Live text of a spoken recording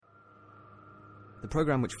The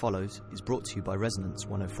programme which follows is brought to you by Resonance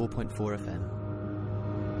 104.4 FM.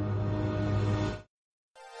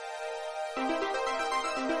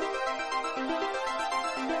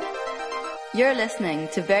 You're listening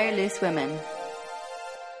to Very Loose Women.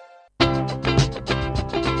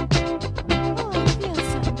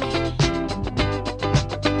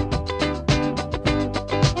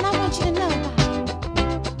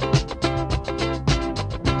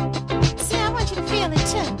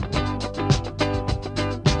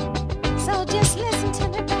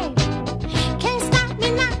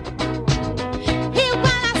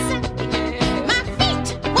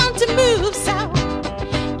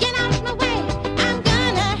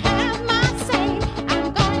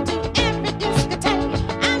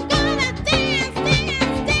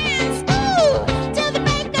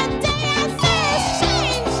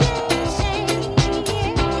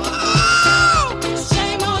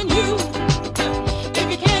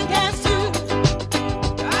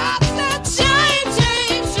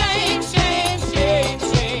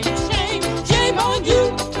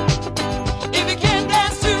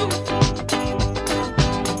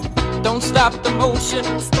 Stop the motion.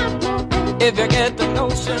 If you get the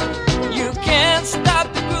notion, you can't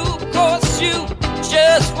stop the groove, 'cause you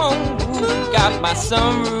just won't move. Got my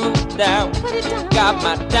sunroof down, got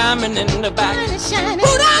my diamond in the back.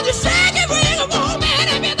 Put on your shaky ring of woman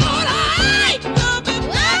if you don't like.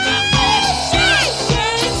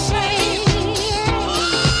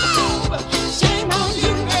 Shame on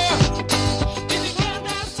you, girl. If you can't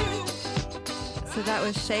dance too. So that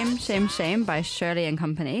was Shame, Shame, Shame by Shirley and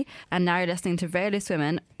Company. And now you're listening to Very Loose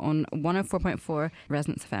Women on 104.4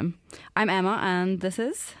 Resonance FM. I'm Emma and this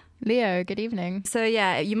is... Leo, good evening. So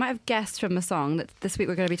yeah, you might have guessed from the song that this week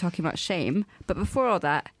we're going to be talking about shame. But before all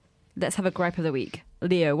that, let's have a gripe of the week.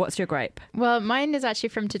 Leo, what's your gripe? Well, mine is actually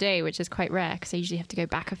from today, which is quite rare because I usually have to go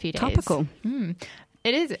back a few days. Topical.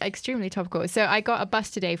 It is extremely topical. So I got a bus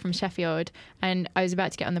today from Sheffield and I was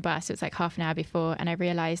about to get on the bus. It was like half an hour before and I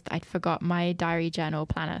realised I'd forgot my diary journal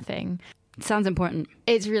planner thing. Sounds important.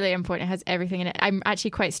 It's really important. It has everything in it. I'm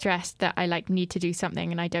actually quite stressed that I need to do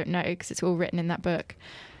something and I don't know because it's all written in that book.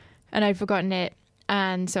 And I'd forgotten it.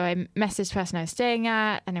 And so I messaged the person I was staying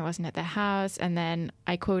at and I wasn't at their house. And then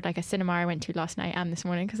I called like a cinema I went to last night and this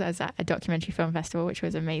morning because I was at a documentary film festival, which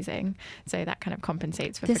was amazing. So that kind of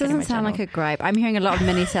compensates for This doesn't sound like a gripe. I'm hearing a lot of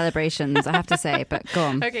mini celebrations, I have to say, but go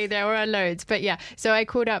on. Okay, there were loads. But yeah, so I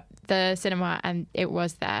called up the cinema and it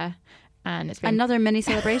was there. And it's been... Another mini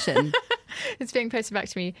celebration. It's being posted back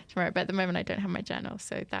to me tomorrow, but at the moment I don't have my journal,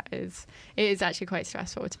 so it is actually quite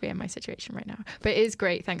stressful to be in my situation right now. But it is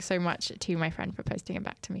great. Thanks so much to my friend for posting it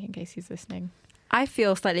back to me in case he's listening. I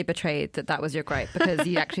feel slightly betrayed that was your gripe because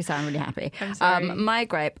you actually sound really happy. I'm sorry. My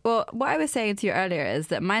gripe, well, what I was saying to you earlier is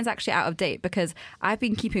that mine's actually out of date because I've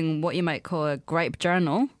been keeping what you might call a gripe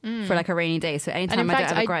journal for like a rainy day. So anytime I don't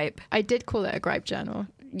have a gripe. I did call it a gripe journal.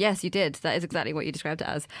 Yes, you did. That is exactly what you described it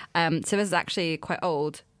as. So this is actually quite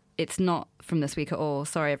old. It's not from this week at all.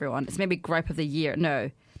 Sorry, everyone. It's maybe gripe of the year.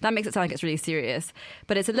 No, that makes it sound like it's really serious.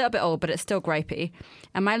 But it's a little bit old, but it's still gripey.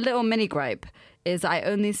 And my little mini gripe is I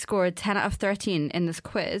only scored 10 out of 13 in this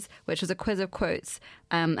quiz, which was a quiz of quotes.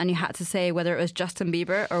 And you had to say whether it was Justin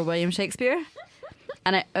Bieber or William Shakespeare.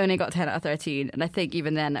 And I only got 10 out of 13. And I think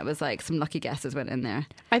even then it was like some lucky guesses went in there.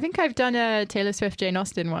 I think I've done a Taylor Swift Jane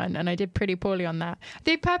Austen one and I did pretty poorly on that.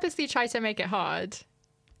 They purposely try to make it hard.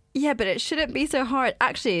 Yeah, but it shouldn't be so hard.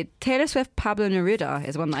 Actually, Taylor Swift Pablo Neruda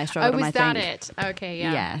is one that I struggled on, I think. Oh, was that it? Okay,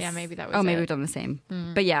 yeah. Yes. Yeah, maybe that was maybe it. we've done the same.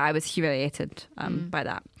 But yeah, I was humiliated by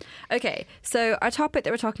that. Okay, so our topic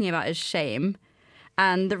that we're talking about is shame.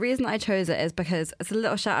 And the reason I chose it is because it's a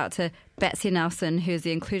little shout out to Betsy Nelson, who's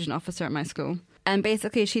the inclusion officer at my school. And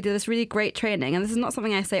basically she did this really great training. And this is not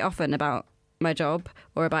something I say often about my job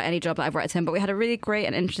or about any job that I've worked in, but we had a really great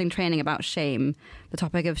and interesting training about shame, the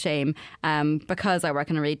topic of shame, because I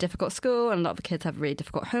work in a really difficult school and a lot of the kids have a really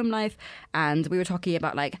difficult home life. And we were talking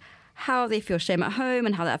about like how they feel shame at home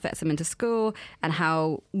and how that affects them into school and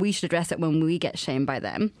how we should address it when we get shamed by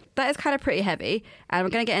them. That is kind of pretty heavy and we're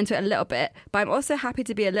going to get into it a little bit, but I'm also happy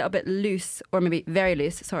to be a little bit loose, or maybe very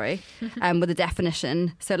loose, sorry, with the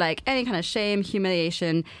definition. So like any kind of shame,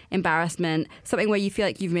 humiliation, embarrassment, something where you feel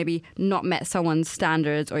like you've maybe not met someone's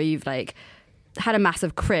standards or you've like had a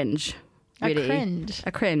massive cringe. Really.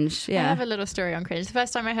 A cringe, yeah. I have a little story on cringe. The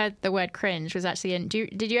first time I heard the word cringe was actually in...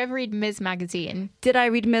 Did you ever read Ms. Magazine? Did I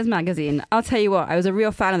read Ms. Magazine? I'll tell you what, I was a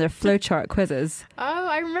real fan of their flowchart quizzes. Oh,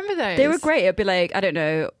 I remember those. They were great. It'd be like, I don't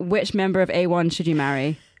know, which member of A1 should you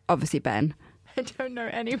marry? Obviously Ben. I don't know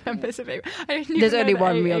any members of A1. I don't even There's know only that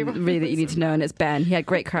one A1 really that you need to know, and it's Ben. He had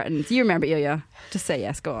great curtains. You remember Ilya? Just say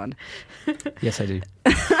yes, go on. Yes, I do.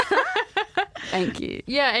 Thank you.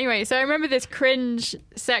 Yeah, anyway, so I remember this cringe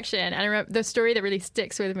section, and I remember the story that really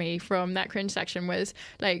sticks with me from that cringe section was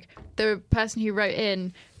like the person who wrote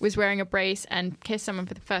in was wearing a brace and kissed someone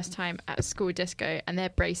for the first time at a school disco, and their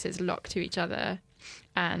braces locked to each other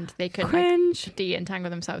and they couldn't like, de-entangle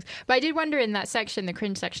themselves. But I did wonder in that section, the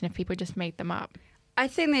cringe section, if people just made them up. I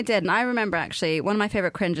think they did. And I remember actually one of my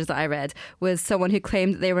favourite cringes that I read was someone who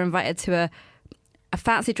claimed that they were invited to a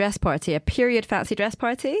fancy dress party, a period fancy dress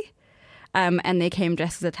party. And they came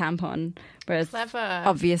dressed as a tampon, whereas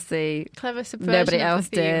obviously clever subversion nobody of else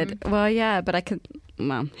the theme. did. Well, yeah, but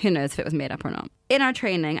who knows if it was made up or not. In our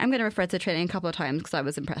training, I'm going to refer to training a couple of times because I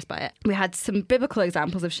was impressed by it. We had some biblical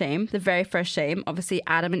examples of shame. The very first shame, obviously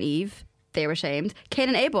Adam and Eve, they were shamed. Cain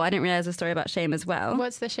and Abel, I didn't realise a story about shame as well.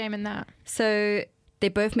 What's the shame in that? So they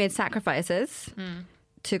both made sacrifices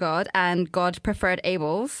to God, and God preferred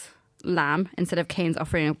Abel's lamb instead of Cain's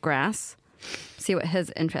offering of grass. See what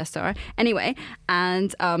his interests are. Anyway,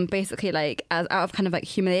 and basically, like, as out of kind of like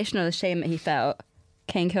humiliation or the shame that he felt,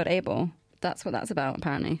 Cain killed Abel. That's what that's about,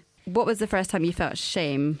 apparently. What was the first time you felt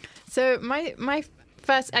shame? So my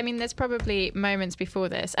first, I mean, there's probably moments before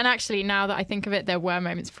this, and actually, now that I think of it, there were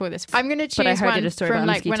moments before this. I'm going to choose one from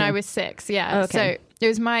like when I was 6. Yeah, oh, okay. So it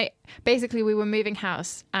was basically we were moving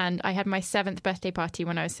house, and I had my 7th birthday party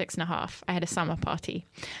when I was 6.5. I had a summer party.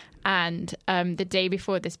 And the day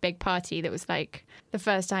before this big party, that was like the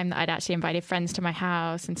first time that I'd actually invited friends to my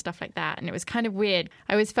house and stuff like that. And it was kind of weird.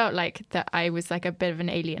 I always felt like that I was like a bit of an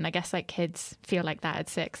alien. I guess like kids feel like that at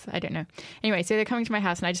 6. I don't know. Anyway, so they're coming to my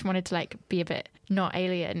house and I just wanted to like be a bit not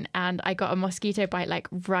alien. And I got a mosquito bite like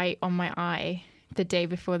right on my eye the day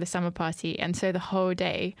before the summer party. And so the whole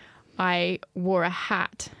day I wore a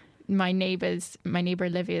hat, my neighbor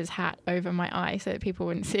Olivia's hat, over my eye so that people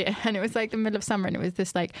wouldn't see it. And it was like the middle of summer and it was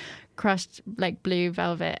this like crushed like blue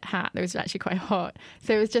velvet hat that was actually quite hot.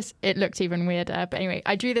 So it looked even weirder. But anyway,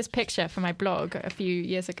 I drew this picture for my blog a few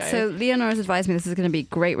years ago. So Leonora's advised me this is going to be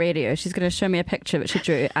great radio. She's going to show me a picture that she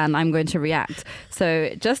drew and I'm going to react.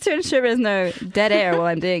 So just to ensure there's no dead air while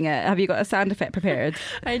I'm doing it, have you got a sound effect prepared?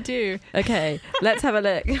 I do. Okay, let's have a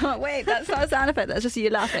look. Oh, wait, that's not a sound effect. That's just you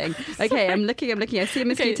laughing. Okay, I'm looking. I see a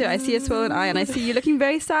mosquito. I see a swollen eye and I see you looking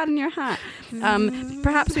very sad in your hat.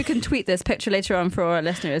 Perhaps we can tweet this picture later on for our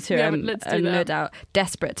listeners who are no doubt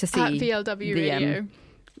desperate to see at VLW Radio.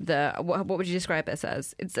 What would you describe this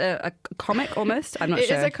as? It's a comic almost? I'm not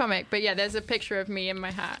sure. It is a comic, but yeah, there's a picture of me in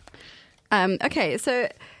my hat. Okay, so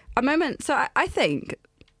a moment. So I think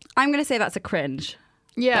I'm going to say that's a cringe.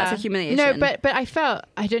 Yeah, that's a humiliation. No, but I felt,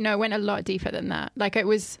 I don't know, it went a lot deeper than that. Like it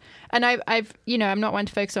was, and I've I'm not one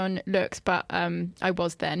to focus on looks, but I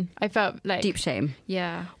was then. I felt like deep shame.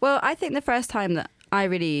 Yeah. Well, I think the first time that I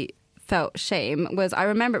really felt shame was, I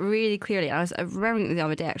remember it really clearly. I was remembering it the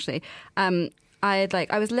other day actually. I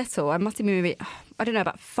was little. I must have been maybe, I don't know,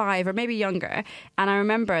 about 5 or maybe younger. And I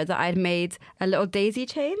remember that I'd made a little daisy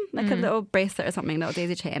chain, like a little bracelet or something, little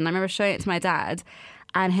daisy chain. And I remember showing it to my dad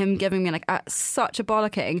and him giving me like such a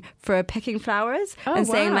bollocking for picking flowers and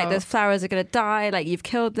saying like those flowers are going to die, like you've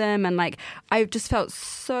killed them. And like I just felt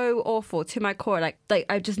so awful to my core. Like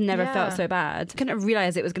I just never felt so bad. I couldn't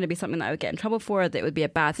realize it was going to be something that I would get in trouble for, that it would be a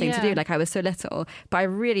bad thing to do. Like I was so little, but I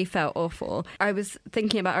really felt awful. I was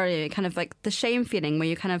thinking about earlier kind of like the shame feeling where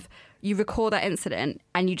you recall that incident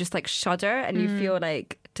and you just like shudder and you feel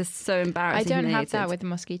like just so embarrassed. I don't have that with the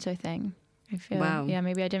mosquito thing. I feel, yeah,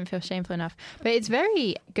 maybe I didn't feel shameful enough. But it's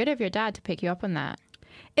very good of your dad to pick you up on that.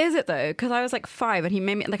 Is it though? Because I was like 5 and he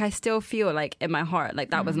made me, like I still feel like in my heart, like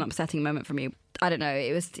that was an upsetting moment for me. I don't know,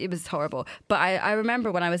 it was horrible. But I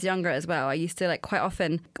remember when I was younger as well, I used to like quite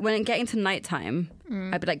often, when getting to nighttime,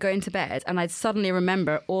 I'd be like going to bed and I'd suddenly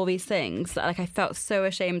remember all these things that like I felt so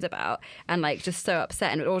ashamed about and like just so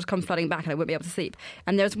upset, and it would always come flooding back and I wouldn't be able to sleep.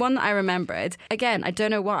 And there's one that I remembered, again, I don't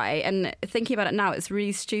know why, and thinking about it now, it's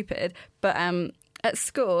really stupid, but at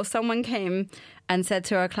school, someone came and said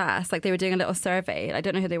to our class, like they were doing a little survey. I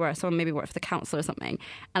don't know who they were. Someone maybe worked for the council or something.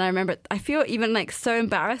 And I remember, I feel even like so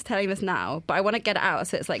embarrassed telling this now, but I want to get it out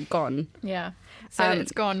so it's like gone. Yeah. So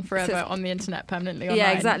it's gone forever on the internet permanently online.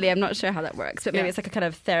 Yeah, exactly. I'm not sure how that works, but maybe it's like a kind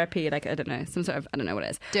of therapy, like, I don't know, some sort of, I don't know what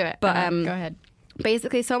it is. Do it. But go ahead.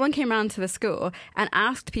 Basically, someone came around to the school and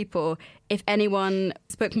asked people if anyone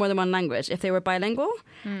spoke more than one language, if they were bilingual.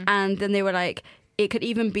 And then they were like, it could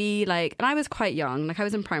even be like, and I was quite young, like I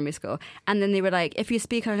was in primary school, and then they were like, if you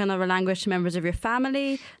speak another language to members of your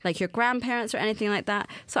family, like your grandparents or anything like that.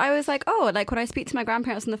 So I was like, oh, like when I speak to my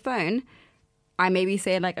grandparents on the phone, I maybe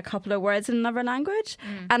say like a couple of words in another language.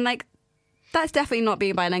 And like, that's definitely not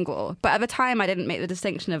being bilingual. But at the time, I didn't make the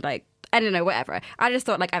distinction of like, I don't know, whatever. I just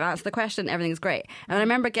thought, like, I've answered the question, everything's great. And I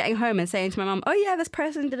remember getting home and saying to my mum, oh yeah, this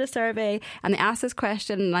person did a survey and they asked this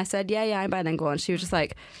question, and I said, yeah, I'm bilingual. And she was just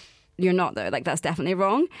like, you're not though, like that's definitely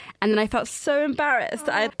wrong. And then I felt so embarrassed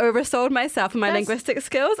that I had oversold myself and my linguistic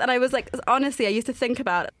skills. And I was like, honestly, I used to think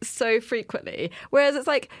about it so frequently. Whereas it's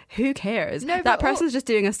like, who cares? No, that person's just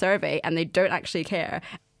doing a survey and they don't actually care.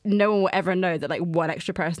 No one will ever know that like one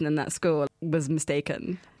extra person in that school was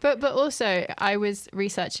mistaken. But also, I was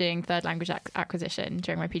researching third language acquisition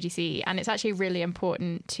during my PGCE, and it's actually really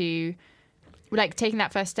important to like taking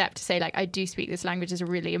that first step to say like I do speak this language is a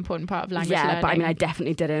really important part of language learning. But I mean I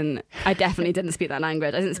definitely didn't speak that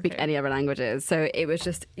language. I didn't speak any other languages, so it was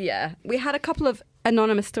just we had a couple of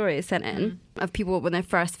anonymous stories sent in of people when they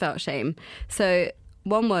first felt shame. So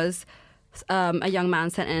one was a young man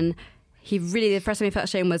sent in. The first time he felt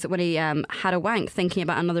shame was when he had a wank thinking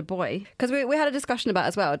about another boy. Because we had a discussion about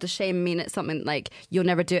as well, does shame mean it's something like you'll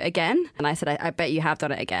never do it again? And I said, I bet you have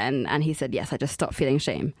done it again. And he said, yes, I just stopped feeling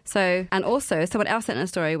shame. So, and also someone else sent in a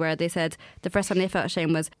story where they said the first time they felt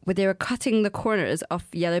shame was when they were cutting the corners of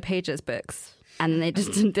Yellow Pages books and they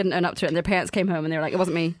just didn't own up to it. And their parents came home and they were like, it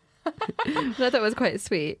wasn't me. Which I thought was quite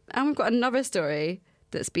sweet. And we've got another story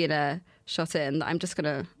that's been shot in that I'm just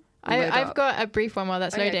going to... I've got a brief one while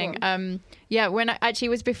that's loading. When it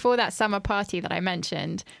was before that summer party that I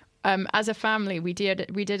mentioned, as a family, we did a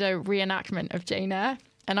reenactment of Jane Eyre.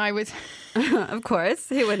 And I was... Of course,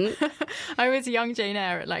 who wouldn't? I was young Jane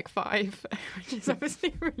Eyre at like 5, which is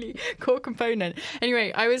obviously a really core component.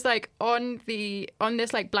 Anyway, I was like on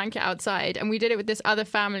this like blanket outside, and we did it with this other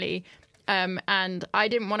family. And I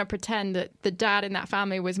didn't want to pretend that the dad in that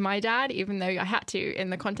family was my dad, even though I had to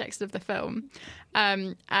in the context of the film.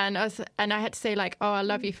 And I had to say like, oh, I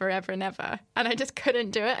love you forever and ever. And I just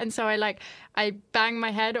couldn't do it. And so I banged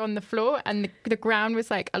my head on the floor, and the ground was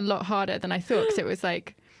like a lot harder than I thought, because it was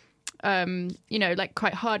like, like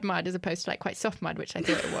quite hard mud as opposed to like quite soft mud, which I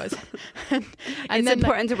thought it was. And it's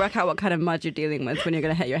important to work out what kind of mud you're dealing with when you're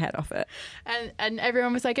going to hit your head off it. And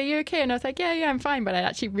everyone was like, are you okay? And I was like, yeah, I'm fine. But I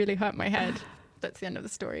actually really hurt my head. That's the end of the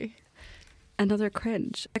story. Another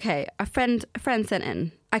cringe. Okay, a friend sent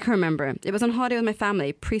in. I can remember. It was on holiday with my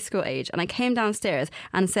family, preschool age, and I came downstairs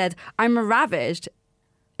and said, I'm ravished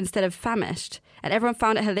instead of famished. And everyone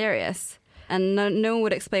found it hilarious. And no one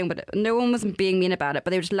would explain no one was being mean about it,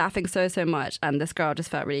 but they were just laughing so much. And this girl just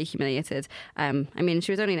felt really humiliated. I mean,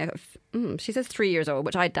 she was only, she says 3 years old,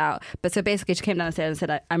 which I doubt. But so basically she came downstairs and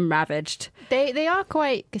said, I'm ravaged. They are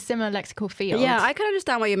quite a similar lexical field. Yeah, I can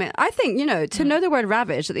understand what you mean. I think, to know the word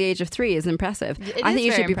ravaged at the age of 3 is impressive. I think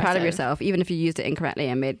you should be proud of yourself, even if you used it incorrectly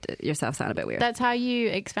and made yourself sound a bit weird. That's how you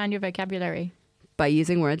expand your vocabulary. By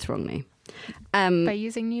using words wrongly. By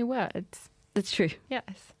using new words. That's true. Yes.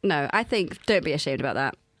 No, I think don't be ashamed about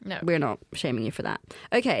that. No. We're not shaming you for that.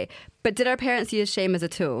 Okay, but did our parents use shame as a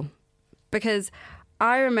tool? Because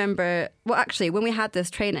I remember, well, actually, when we had this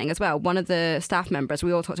training as well, one of the staff members,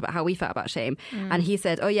 we all talked about how we felt about shame. And he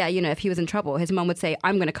said, oh yeah, if he was in trouble, his mum would say,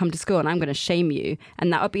 I'm going to come to school and I'm going to shame you.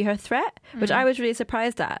 And that would be her threat, which I was really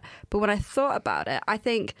surprised at. But when I thought about it, I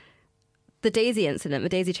think the daisy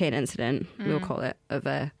chain incident, we'll call it,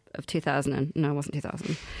 of 2000, no, it wasn't 2000,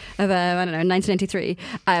 of, 1993,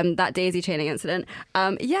 that daisy chaining incident.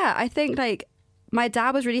 I think like my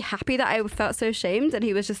dad was really happy that I felt so shamed, and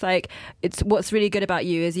he was just like, it's what's really good about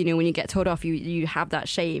you is, when you get told off, you have that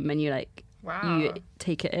shame and you like, wow, you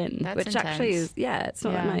take it in. That's which intense. Actually is, it's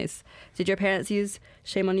not that nice. Did your parents use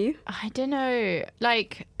shame on you? I don't know.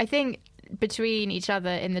 Like, I think between each other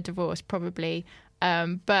in the divorce, probably,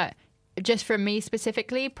 but just for me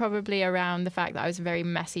specifically, probably around the fact that I was a very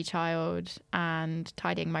messy child and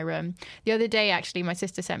tidying my room. The other day, actually, my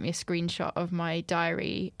sister sent me a screenshot of my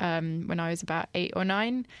diary when I was about 8 or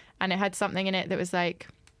 9, and it had something in it that was like,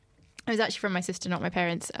 it was actually from my sister, not my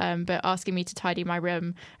parents, but asking me to tidy my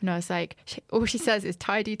room. And I was like, all she says is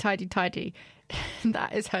tidy, tidy, tidy.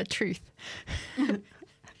 That is her truth.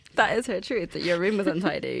 That is her truth, that your room was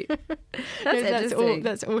untidy.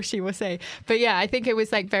 That's all she will say. But yeah, I think it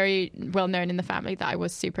was like very well known in the family that I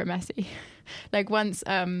was super messy. Like once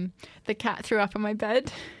the cat threw up on my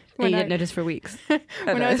bed. And you didn't notice for weeks.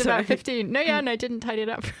 When I was about 15. And I didn't tidy it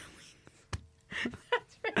up for weeks.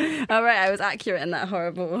 All right, I was accurate in that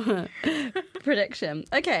horrible prediction.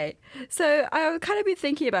 Okay, so I would kind of be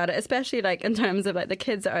thinking about it, especially like in terms of like the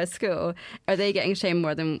kids at our school. Are they getting shamed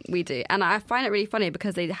more than we do? And I find it really funny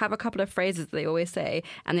because they have a couple of phrases that they always say,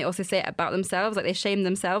 and they also say it about themselves. Like they shame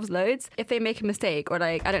themselves loads if they make a mistake, or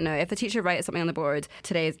like, I don't know, if the teacher writes something on the board,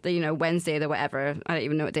 today's Wednesday, the whatever, I don't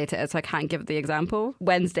even know what date it is, so I can't give the example.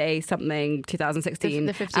 Wednesday something 2016,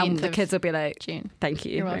 the 15th and the kids will be like, June. Thank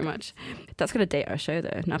you very much. That's going to date our show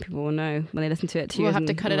though. go. Now people will know when they listen to it. We'll have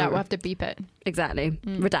to cut it out. We'll have to beep it. Exactly.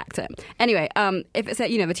 Redact it. Anyway, if it's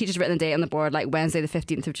the teacher's written the date on the board, like Wednesday the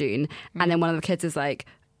 15th of June, and then one of the kids is like,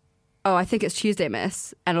 oh, I think it's Tuesday,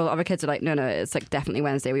 miss. And all the other kids are like, no, it's like definitely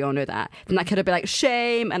Wednesday. We all know that. Then that kid will be like,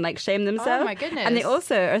 shame, and like shame themselves. Oh my goodness. And they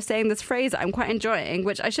also are saying this phrase that I'm quite enjoying,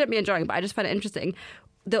 which I shouldn't be enjoying, but I just find it interesting.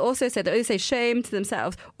 They'll either say shame to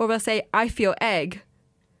themselves, or they'll say, I feel egg.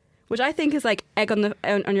 Which I think is like egg on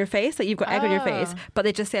your face, like you've got egg on your face, but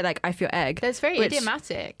they just say like, I feel egg. That's very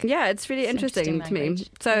idiomatic. Yeah, it's really interesting to me.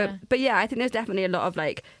 So, but yeah, I think there's definitely a lot of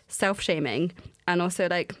like self-shaming, and also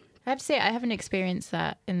like, I have to say, I haven't experienced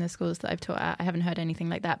that in the schools that I've taught at. I haven't heard anything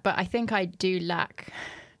like that, but I think I do lack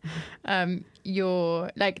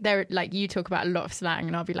you talk about a lot of slang,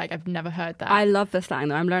 and I'll be like, I've never heard that. I love the slang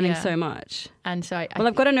though. I'm learning so much, and so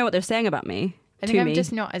I've got to know what they're saying about me. I think I'm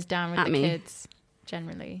just not as down with the kids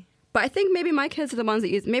generally. But I think maybe my kids are the ones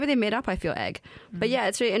that use. Maybe they made up I feel egg. But yeah,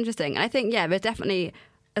 it's really interesting. And I think there's definitely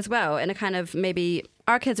as well in a kind of maybe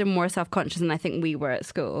our kids are more self-conscious than I think we were at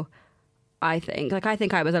school. I think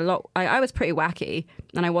I was I was pretty wacky,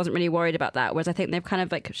 and I wasn't really worried about that. Whereas I think they're kind of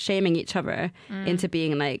like shaming each other into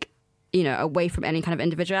being like, away from any kind of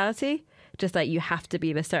individuality. Just like you have to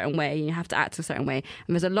be a certain way, you have to act a certain way.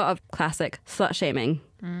 And there's a lot of classic slut shaming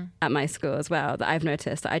at my school as well that I've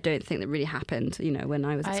noticed that I don't think that really happened, when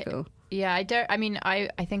I was at school. Yeah,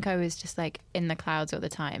 I think I was just like in the clouds all the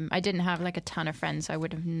time. I didn't have like a ton of friends, so I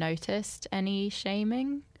would have noticed any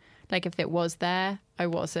shaming. Like if it was there, I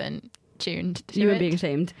wasn't tuned to You were being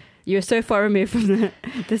shamed. You were so far removed from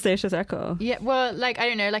the social circle. Yeah, well, like, I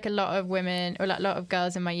don't know, like a lot of women or like a lot of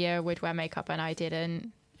girls in my year would wear makeup and I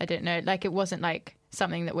didn't. I didn't know. Like it wasn't like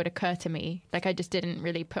something that would occur to me. Like I just didn't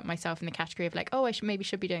really put myself in the category of like, oh, I maybe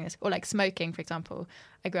should be doing this. Or like smoking, for example.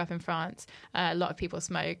 I grew up in France. A lot of people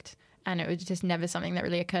smoked, and it was just never something that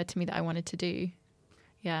really occurred to me that I wanted to do.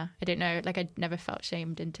 Yeah, I don't know. Like I never felt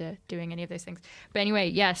shamed into doing any of those things. But anyway,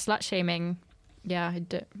 yeah, slut shaming. Yeah, I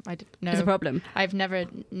don't know. It's a problem. I've never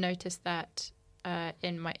noticed that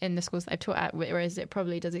in the schools that I've taught at, whereas it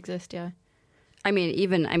probably does exist. Yeah. I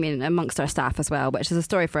mean, amongst our staff as well, which is a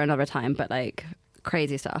story for another time, but like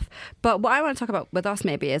crazy stuff. But what I want to talk about with us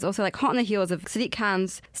maybe is also like hot on the heels of Sadiq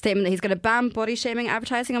Khan's statement that he's going to ban body shaming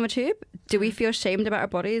advertising on the tube. Do we feel shamed about our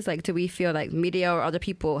bodies? Like, do we feel like media or other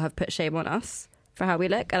people have put shame on us for how we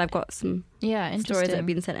look? And I've got some stories that have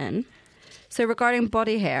been sent in. So regarding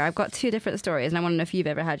body hair, I've got two different stories, and I want to know if you've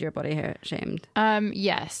ever had your body hair shamed.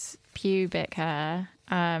 Yes, pubic hair.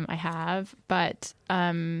 I have, but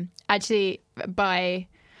actually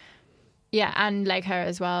and leg hair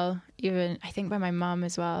as well. Even I think by my mum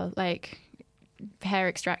as well. Like hair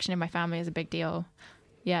extraction in my family is a big deal.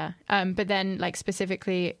 Yeah. But then like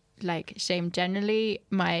specifically like shame generally,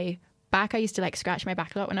 my back. I used to like scratch my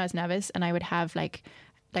back a lot when I was nervous, and I would have like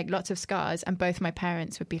lots of scars, and both my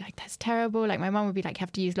parents would be like, that's terrible. Like my mom would be like, you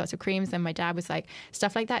have to use lots of creams. And my dad was like,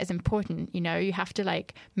 stuff like that is important. You have to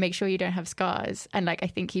like make sure you don't have scars. And like, I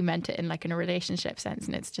think he meant it in like in a relationship sense.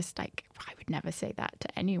 And it's just like, I would never say that to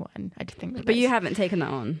anyone. I think. But you haven't taken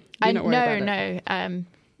that on. You're not worried about it.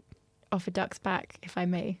 Off a duck's back, if I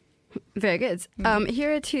may. Very good.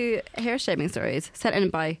 Here are two hair shaming stories sent in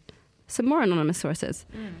by some more anonymous sources.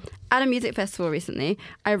 At a music festival recently,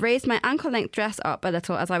 I raised my ankle-length dress up a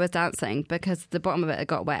little as I was dancing because the bottom of it had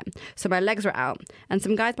got wet. So my legs were out, and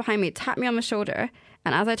some guys behind me tapped me on the shoulder,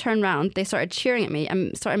 and as I turned round, they started cheering at me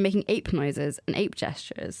and started making ape noises and ape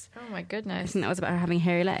gestures. Oh my goodness. I think that was about her having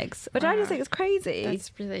hairy legs, which I just think is crazy.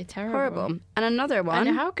 That's really terrible. Horrible. And another one.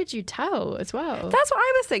 And how could you tell as well? That's what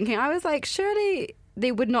I was thinking. I was like, surely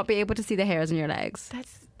they would not be able to see the hairs in your legs.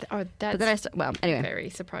 That's but then anyway. Very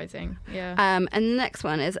surprising. Yeah. And the next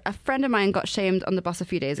one is a friend of mine got shamed on the bus a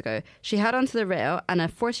few days ago. She held onto the rail, and a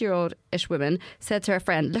 40-year-old-ish woman said to her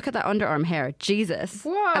friend, "Look at that underarm hair, Jesus!"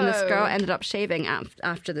 Whoa. And this girl ended up shaving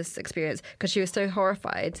after this experience because she was so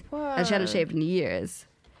horrified. Whoa. And she hadn't shaved in years.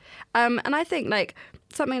 And I think like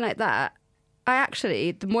something like that.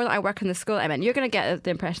 The more that I work in the school, you're going to get the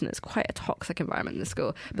impression that it's quite a toxic environment in the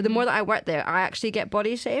school. But the more that I work there, I actually get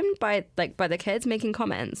body shamed by the kids making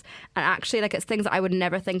comments. And actually, like, it's things that I would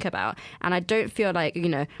never think about. And I don't feel like,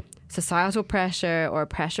 societal pressure or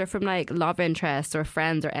pressure from like love interests or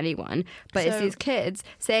friends or anyone. But it's these kids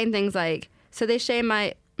saying things like, so they shame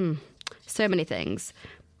so many things.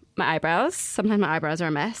 My eyebrows. Sometimes my eyebrows are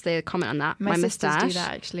a mess. They comment on that. My sisters moustache. do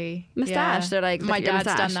that actually. Moustache. Yeah. They're like, my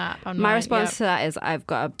dad's done that. On my response to that is, I've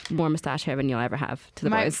got more moustache hair than you'll ever have to the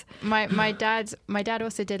boys. My dad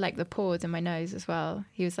also did like the pores in my nose as well.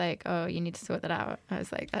 He was like, "Oh, you need to sort that out." I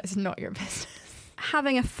was like, "That's not your business."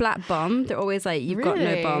 Having a flat bum, they're always like, "You've got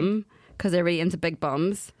no bum," because they're really into big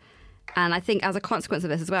bums. And I think as a consequence of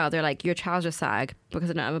this as well, they're like, your trousers sag because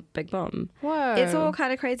I don't have a big bum. Whoa. It's all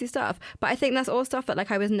kind of crazy stuff. But I think that's all stuff that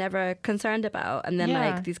like I was never concerned about. And then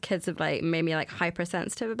like these kids have like made me like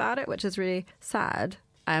hypersensitive about it, which is really sad.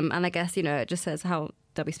 And I guess, you know, it just says how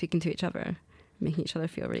they'll be speaking to each other, making each other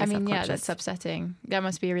feel really self-conscious. That's upsetting. That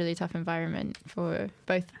must be a really tough environment for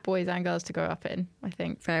both boys and girls to grow up in, I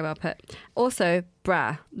think. Very well put. Also,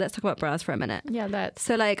 bra. Let's talk about bras for a minute. Yeah, let's.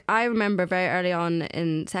 So, like, I remember very early on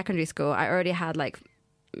in secondary school, I already had, like,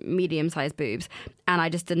 medium-sized boobs, and I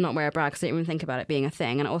just did not wear a bra because I didn't even think about it being a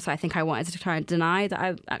thing. And also, I think I wanted to try and deny that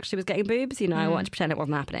I actually was getting boobs. You know, I wanted to pretend it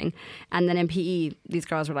wasn't happening. And then in PE, these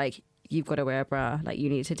girls were like, you've got to wear a bra, like you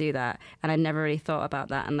need to do that. And I never really thought about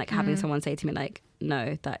that. And like having someone say to me like,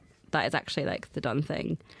 no, that is actually like the done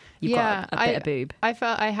thing. You've got a bit of boob. I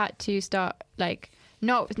felt I had to start like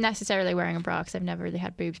not necessarily wearing a bra because I've never really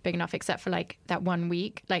had boobs big enough, except for like that 1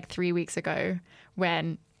 week, like 3 weeks ago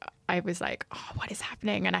when I was like, oh, what is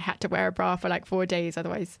happening? And I had to wear a bra for like 4 days.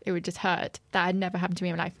 Otherwise it would just hurt. That had never happened to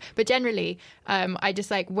me in my life. But generally, I just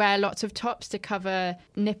like wear lots of tops to cover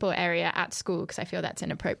nipple area at school because I feel that's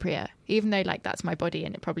inappropriate, even though like that's my body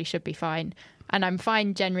and it probably should be fine. And I'm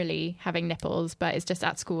fine generally having nipples, but it's just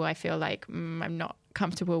at school I feel like I'm not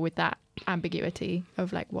comfortable with that ambiguity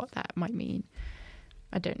of like what that might mean.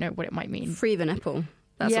 I don't know what it might mean. Free the nipple.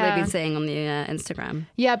 That's what they've been saying on the Instagram.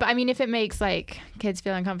 Yeah, but I mean, if it makes like kids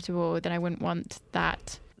feel uncomfortable, then I wouldn't want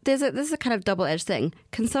that. This is a kind of double-edged thing.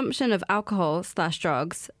 Consumption of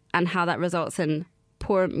alcohol/drugs and how that results in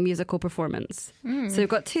poor musical performance. So we've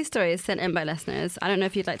got 2 stories sent in by listeners. I don't know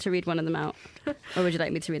if you'd like to read one of them out, or would you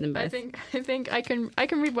like me to read them both? I think I can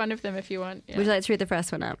read one of them if you want. Yeah. Would you like to read the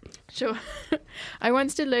first one out? Sure. I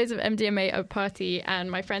once did loads of MDMA at a party and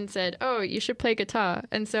my friend said, oh, you should play guitar.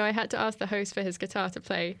 And so I had to ask the host for his guitar to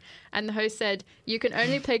play. And the host said, you can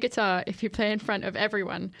only play guitar if you play in front of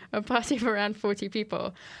everyone, a party of around 40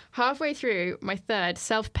 people. Halfway through my third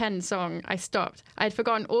self-penned song, I stopped. I'd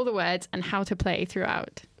forgotten all the words and how to play throughout.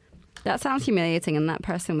 That sounds humiliating, and that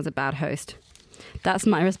person was a bad host. That's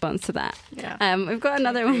my response to that. Yeah. We've got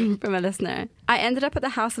another one from a listener. I ended up at the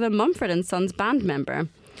house of a Mumford & Sons band member.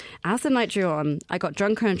 As the night drew on, I got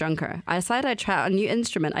drunker and drunker. I decided I'd try out a new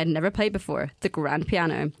instrument I'd never played before, the grand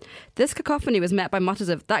piano. This cacophony was met by mutters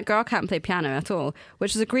of, that girl can't play piano at all,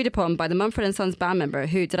 which was agreed upon by the Mumford & Sons band member,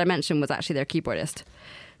 who, did I mention, was actually their keyboardist.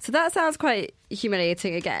 So that sounds quite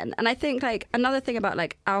humiliating again. And I think like another thing about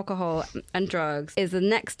like alcohol and drugs is the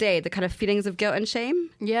next day, the kind of feelings of guilt and shame.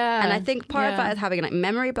 Yeah. And I think part of that is having like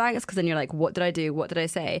memory blanks, because then you're like, what did I do? What did I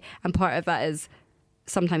say? And part of that is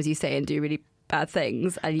sometimes you say and do really bad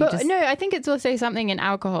things. And no, I think it's also something in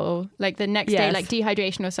alcohol, like the next day, like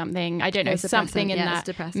dehydration or something. I don't know, something in that.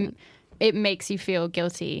 It makes you feel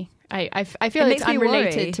guilty. I feel it's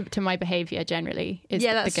unrelated to my behaviour generally.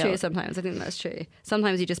 That's true sometimes. I think that's true.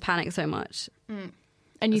 Sometimes you just panic so much.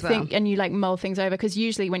 And you think, and you like mull things over, because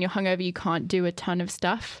usually when you're hungover, you can't do a ton of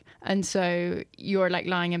stuff. And so you're like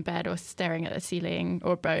lying in bed or staring at the ceiling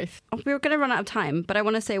or both. We're going to run out of time, but I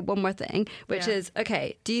want to say one more thing, which is,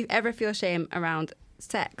 okay, do you ever feel shame around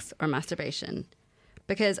sex or masturbation?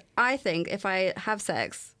 Because I think if I have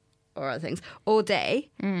sex or other things all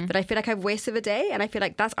day, but I feel like I've wasted a day, and I feel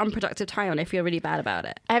like that's unproductive time and I feel really bad about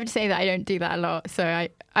it. I have to say that I don't do that a lot. So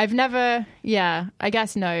I've never, I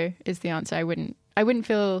guess no is the answer. I wouldn't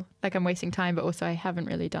feel like I'm wasting time, but also I haven't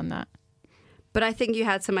really done that. But I think you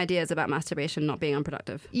had some ideas about masturbation not being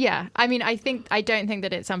unproductive. Yeah. I mean, I don't think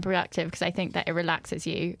that it's unproductive, because I think that it relaxes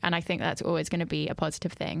you, and I think that's always going to be a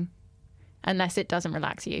positive thing, unless it doesn't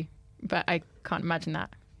relax you. But I can't imagine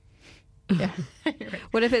that. Yeah.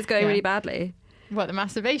 What if it's going really badly? What, the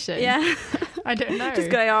masturbation? Yeah. I don't know. Just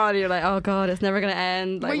going on, you're like, oh God, it's never going to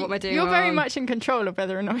end. Like, what am I doing You're wrong? very much in control of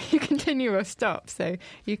whether or not you continue or stop. So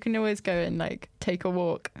you can always go and like take a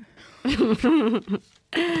walk. That's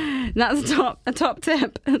a top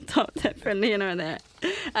tip for Leonor there.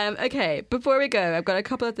 Okay, before we go, I've got a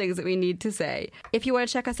couple of things that we need to say. If you want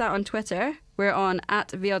to check us out on Twitter, we're on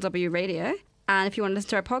 @VLW Radio. And if you want to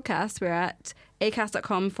listen to our podcast, we're at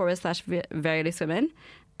acast.com/veryloose women,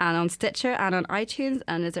 and on Stitcher and on iTunes.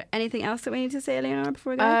 And is there anything else that we need to say, Leonor,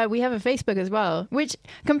 before we go? We have a Facebook as well, which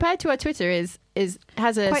compared to our Twitter has a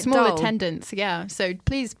quite small dull attendance. Yeah, so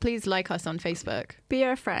please like us on Facebook. Be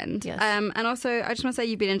our friend. Yes. And also, I just want to say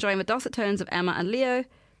you've been enjoying the dulcet tones of Emma and Leo.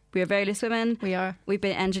 We are Very Loose Women. We are. We've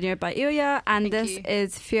been engineered by Ilya, and Thank this you.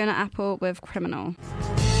 is Fiona Apple with Criminal.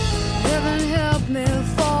 Heaven help me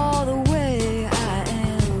for the way I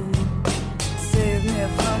am. Save me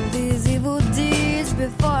from these evil deeds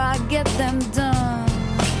before I get them done.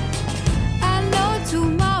 I know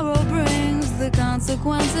tomorrow brings the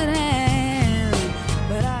consequence at hand,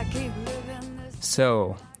 but I keep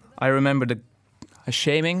So, I remembered a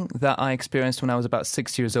shaming that I experienced when I was about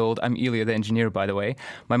 6 years old. I'm Ilya, the engineer, by the way.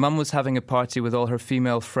 My mum was having a party with all her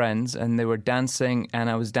female friends, and they were dancing, and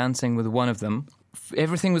I was dancing with one of them.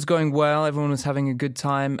 Everything was going well, everyone was having a good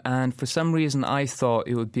time, and for some reason I thought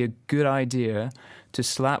it would be a good idea to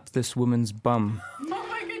slap this woman's bum. Oh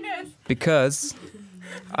my goodness. Because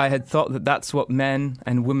I had thought that that's what men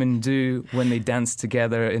and women do when they dance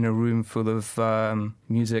together in a room full of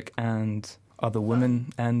music and other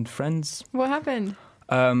women and friends. What happened?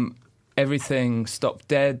 Everything stopped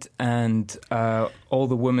dead, and all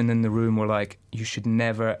the women in the room were like, you should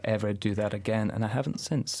never, ever do that again. And I haven't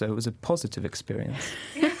since, so it was a positive experience.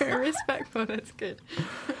 Respectful, that's good.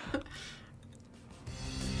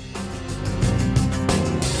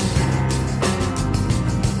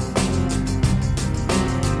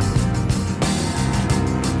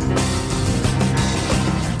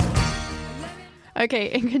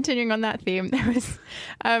 Okay, and continuing on that theme, there was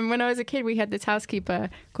when I was a kid, we had this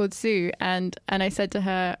housekeeper called Sue, and I said to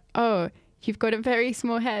her, "Oh, you've got a very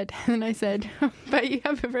small head," and I said, "But you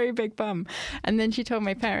have a very big bum," and then she told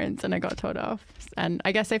my parents, and I got told off, and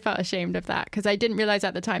I guess I felt ashamed of that because I didn't realize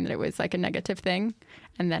at the time that it was like a negative thing,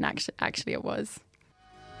 and then actually it was.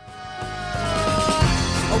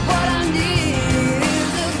 What I need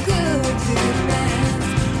is a good defense,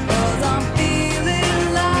 'cause I'm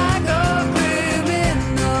feeling like a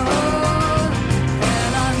criminal,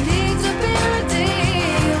 and I need to be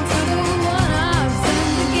redeemed to the one I've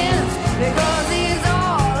sinned against, because he's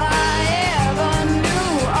all I ever knew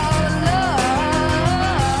of love.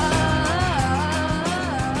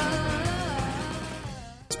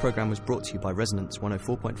 This programme was brought to you by Resonance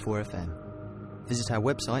 104.4 FM. Visit our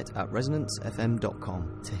website at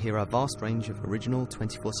resonancefm.com to hear our vast range of original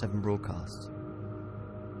 24/7 broadcasts.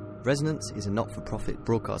 Resonance is a not-for-profit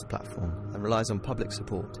broadcast platform and relies on public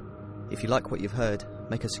support. If you like what you've heard,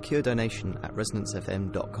 make a secure donation at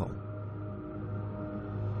resonancefm.com.